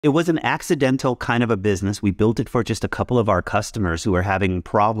It was an accidental kind of a business. We built it for just a couple of our customers who were having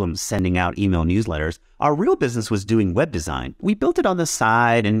problems sending out email newsletters. Our real business was doing web design. We built it on the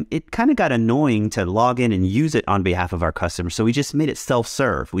side, and it kind of got annoying to log in and use it on behalf of our customers. So we just made it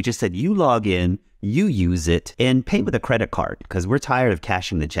self-serve. We just said, you log in, you use it, and pay with a credit card because we're tired of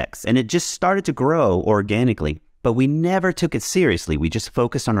cashing the checks. And it just started to grow organically. But we never took it seriously. We just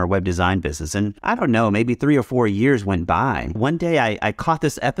focused on our web design business. And I don't know, maybe 3 or 4 years went by. One day I caught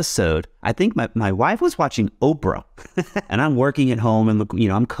this episode. I think my wife was watching Oprah and I'm working at home and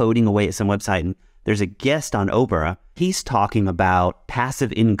I'm coding away at some website, and there's a guest on Oprah. He's talking about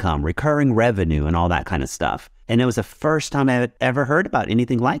passive income, recurring revenue, and all that kind of stuff. And it was the first time I had ever heard about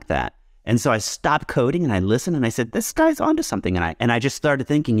anything like that. And so I stopped coding and I listened and I said, this guy's onto something. And I just started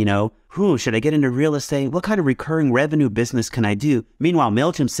thinking, should I get into real estate? What kind of recurring revenue business can I do? Meanwhile,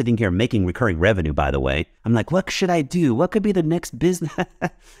 MailChimp's sitting here making recurring revenue, by the way. I'm like, what should I do? What could be the next business?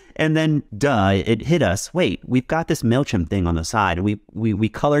 And then, it hit us. Wait, we've got this MailChimp thing on the side. And we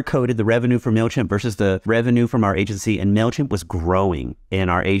color-coded the revenue for MailChimp versus the revenue from our agency. And MailChimp was growing and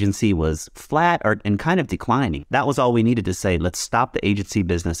our agency was flat and kind of declining. That was all we needed to say. Let's stop the agency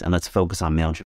business and let's focus on MailChimp.